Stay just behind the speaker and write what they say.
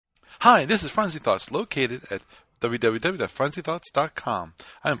Hi, this is Frenzy Thoughts, located at www.frenzythoughts.com.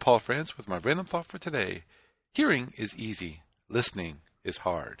 I am Paul France with my random thought for today. Hearing is easy. Listening is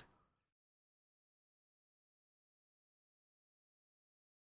hard.